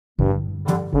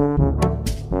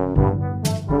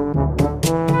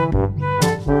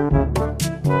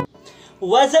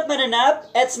What's up mananap?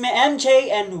 It's me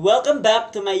MJ and welcome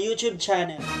back to my YouTube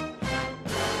channel.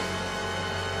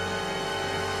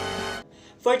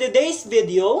 For today's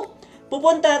video,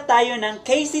 pupunta tayo ng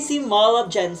KCC Mall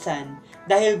of Jensen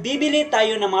dahil bibili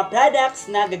tayo ng mga products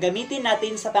na gagamitin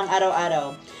natin sa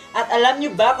pang-araw-araw. At alam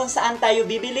nyo ba kung saan tayo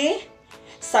bibili?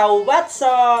 Sa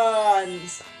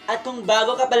Watsons! At kung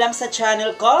bago ka pa lang sa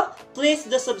channel ko, please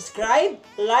do subscribe,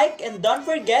 like, and don't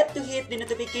forget to hit the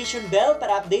notification bell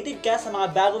para updated ka sa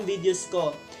mga bagong videos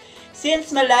ko.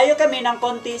 Since malayo kami ng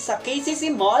konti sa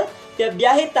KCC Mall,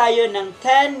 biyahe tayo ng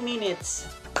 10 minutes.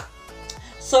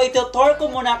 So itutour ko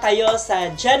muna kayo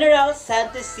sa General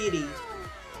Santos City.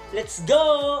 Let's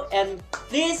go! And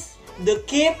please do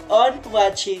keep on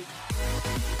watching.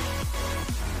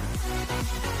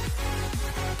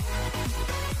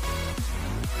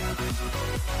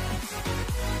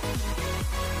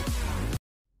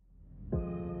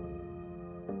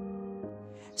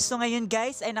 So ngayon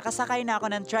guys ay nakasakay na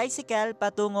ako ng tricycle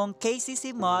patungong KCC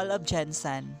Mall of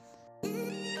Jensen.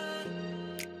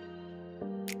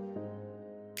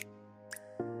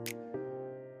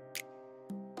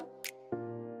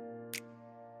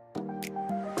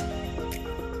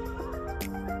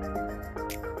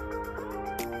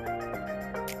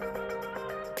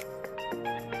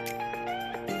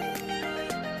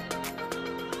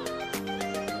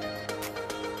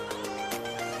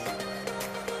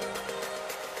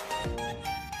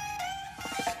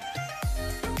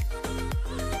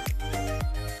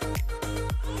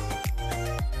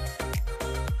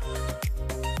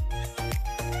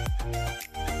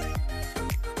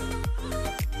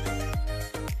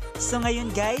 So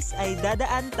ngayon guys ay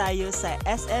dadaan tayo sa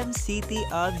SM City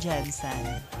of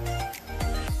Jensen.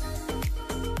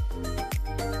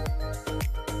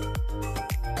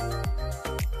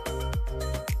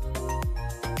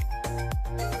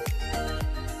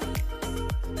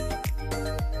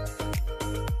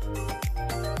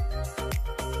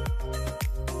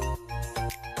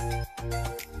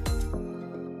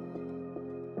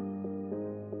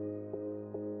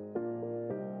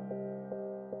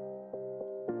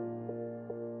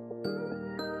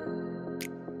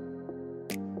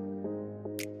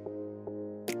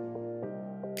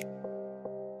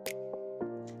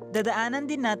 Dadaanan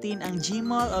din natin ang G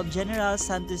Mall of General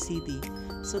Santos City.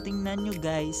 So tingnan nyo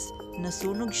guys,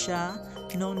 nasunog siya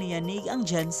nung niyanig ang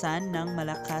Jensen ng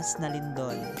malakas na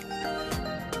lindol.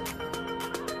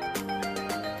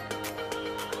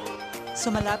 So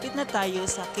malapit na tayo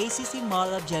sa KCC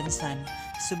Mall of Jensen.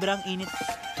 Sobrang init.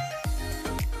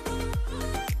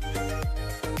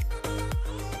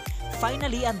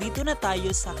 Finally, andito na tayo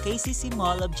sa KCC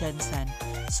Mall of Jensen.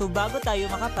 So bago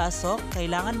tayo makapasok,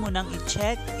 kailangan mo nang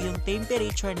i-check yung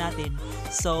temperature natin.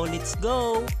 So let's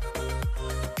go!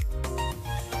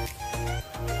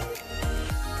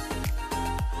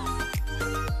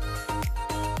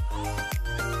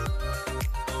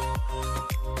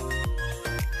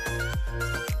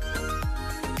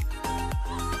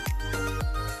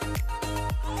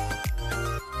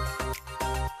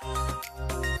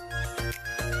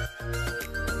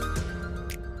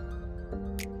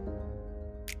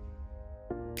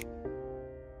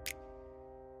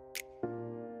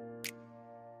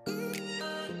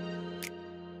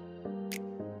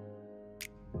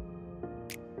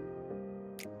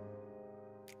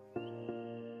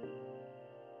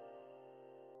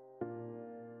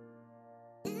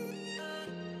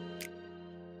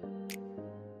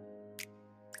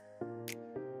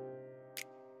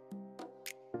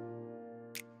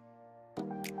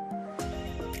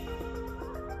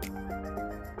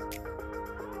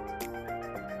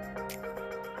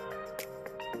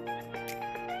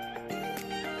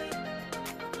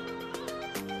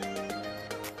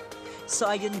 So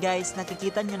ayun guys,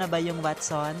 nakikita nyo na ba yung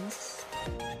Watsons?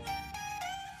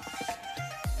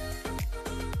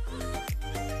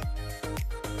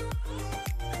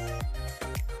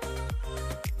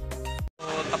 So,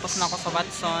 tapos na ako sa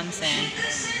Watsons and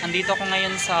andito ako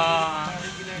ngayon sa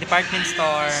department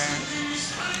store.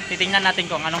 Titingnan natin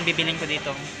kung anong bibiling ko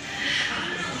dito.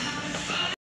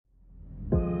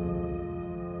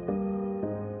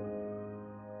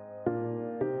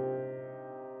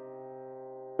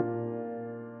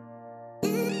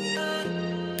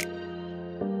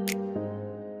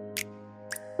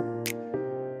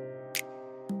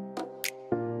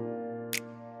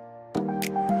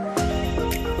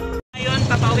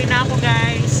 Papauwi na ako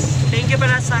guys. Thank you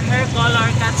pala sa Hair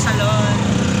Color Cut Salon.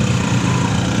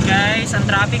 Guys, ang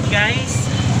traffic guys.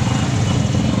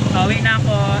 Pauwi na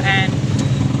ako and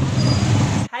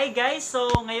hi Hi guys! So,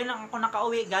 ngayon lang ako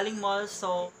nakauwi galing mall.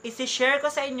 So, isi-share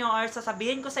ko sa inyo or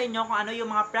sasabihin ko sa inyo kung ano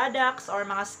yung mga products or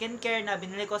mga skincare na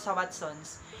binili ko sa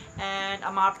Watsons. And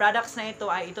ang mga products na ito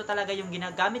ay ito talaga yung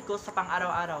ginagamit ko sa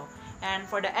pang-araw-araw. And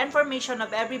for the information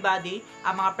of everybody,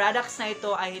 ang mga products na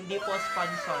ito ay hindi po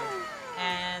sponsored.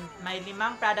 And may 5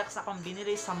 products akong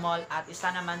binili sa mall at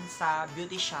isa naman sa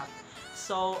beauty shop.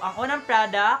 So, ang unang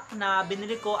product na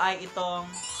binili ko ay itong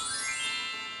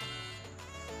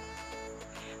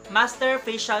Master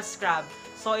Facial Scrub.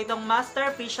 So, itong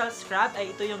Master Facial Scrub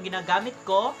ay ito yung ginagamit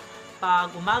ko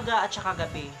pag umaga at saka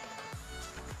gabi.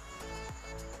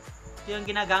 Ito yung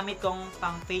ginagamit kong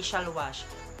pang facial wash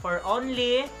for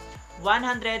only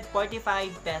 145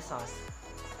 pesos.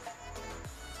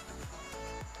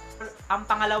 Ang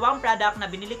pangalawang product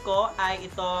na binili ko ay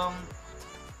itong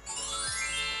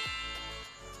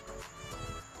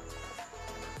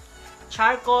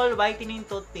Charcoal Whitening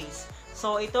Toothpaste.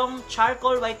 So, itong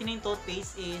Charcoal Whitening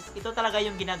Toothpaste is, ito talaga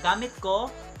yung ginagamit ko,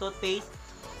 toothpaste,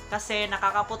 kasi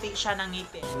nakakaputi siya ng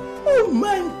ngipin. Oh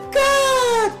my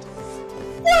God!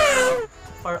 Wow!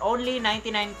 For only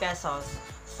 99 pesos.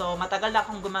 So, matagal na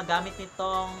akong gumagamit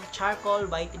nitong Charcoal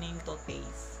Whitening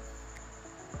Toothpaste.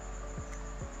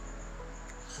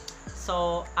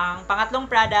 So, ang pangatlong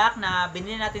product na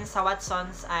binili natin sa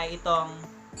Watsons ay itong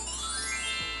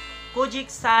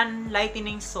Kojic Sun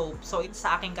Lightening Soap. So, ito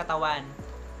sa aking katawan.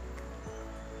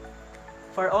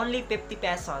 For only 50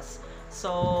 pesos. So,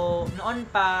 noon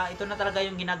pa, ito na talaga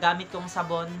yung ginagamit kong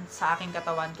sabon sa aking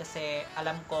katawan kasi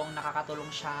alam kong nakakatulong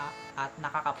siya at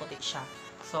nakakaputi siya.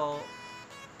 So,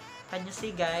 can you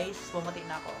see guys? Pumuti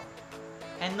na ako.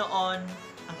 And noon,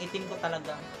 ang itim ko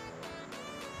talaga.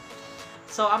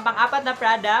 So, ang pang-apat na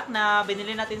product na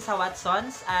binili natin sa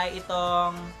Watsons ay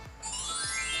itong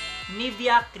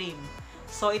Nivea Cream.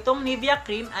 So, itong Nivea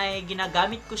Cream ay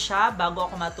ginagamit ko siya bago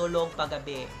ako matulog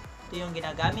paggabi. Ito yung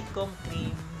ginagamit kong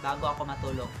cream bago ako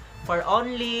matulog. For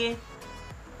only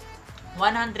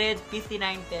 159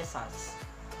 pesos.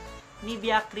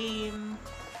 Nivea Cream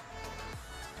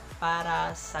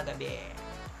para sa gabi.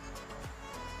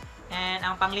 And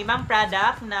ang pang-5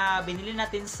 product na binili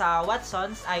natin sa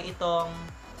Watsons ay itong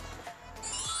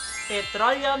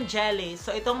Petroleum Jelly.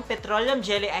 So, itong Petroleum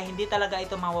Jelly ay hindi talaga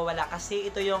ito mawawala kasi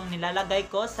ito yung nilalagay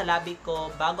ko sa labi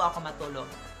ko bago ako matulog.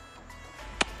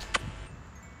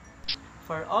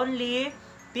 For only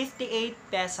 58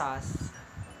 pesos.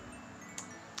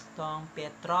 Itong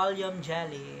Petroleum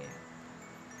Jelly.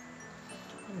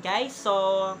 Guys, so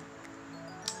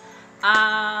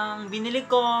ang binili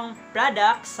kong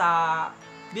product sa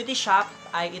beauty shop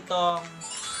ay itong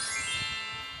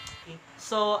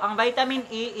So, ang vitamin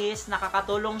E is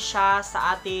nakakatulong siya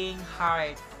sa ating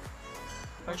heart.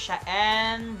 Or siya.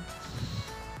 And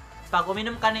pag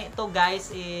uminom ka nito guys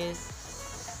is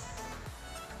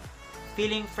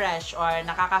feeling fresh or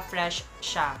nakaka-fresh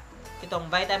siya. Itong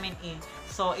vitamin E.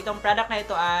 So, itong product na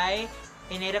ito ay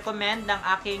inirecommend ng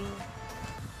aking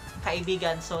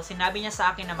kaibigan. So, sinabi niya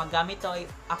sa akin na maggamit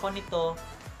ako nito.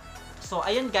 So,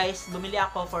 ayun guys, bumili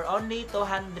ako for only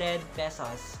 200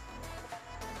 pesos.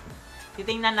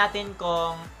 Titingnan natin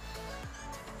kung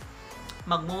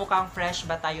magmumukhang fresh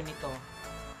ba tayo nito.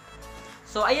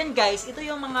 So, ayun guys, ito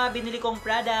yung mga binili kong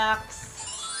products.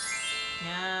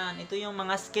 Yan, ito yung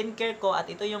mga skincare ko at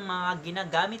ito yung mga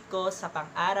ginagamit ko sa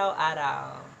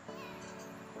pang-araw-araw.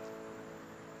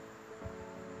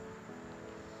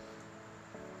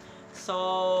 So,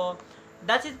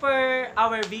 that's it for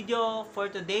our video for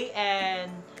today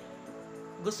and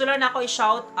gusto lang ako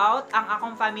i-shout out ang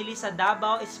akong family sa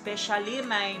Davao, especially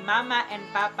my mama and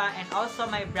papa and also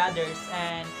my brothers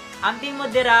and amping mo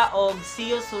dira og see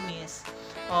you soonis.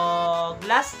 Og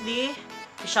lastly,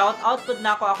 i-shout out pud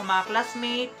na ako mga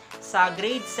classmate sa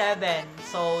grade 7.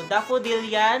 So,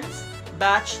 Daffodilians,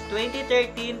 batch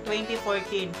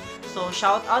 2013-2014. So,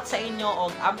 shout out sa inyo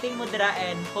og amping mo dira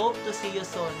and hope to see you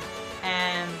soon.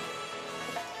 And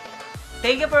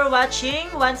thank you for watching.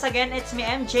 Once again, it's me,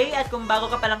 MJ. At kung bago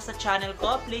ka pa lang sa channel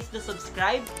ko, please do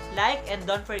subscribe, like, and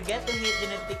don't forget to hit the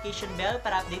notification bell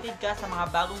para updated ka sa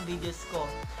mga bagong videos ko.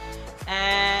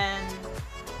 And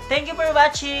thank you for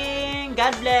watching.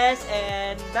 God bless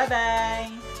and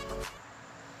bye-bye.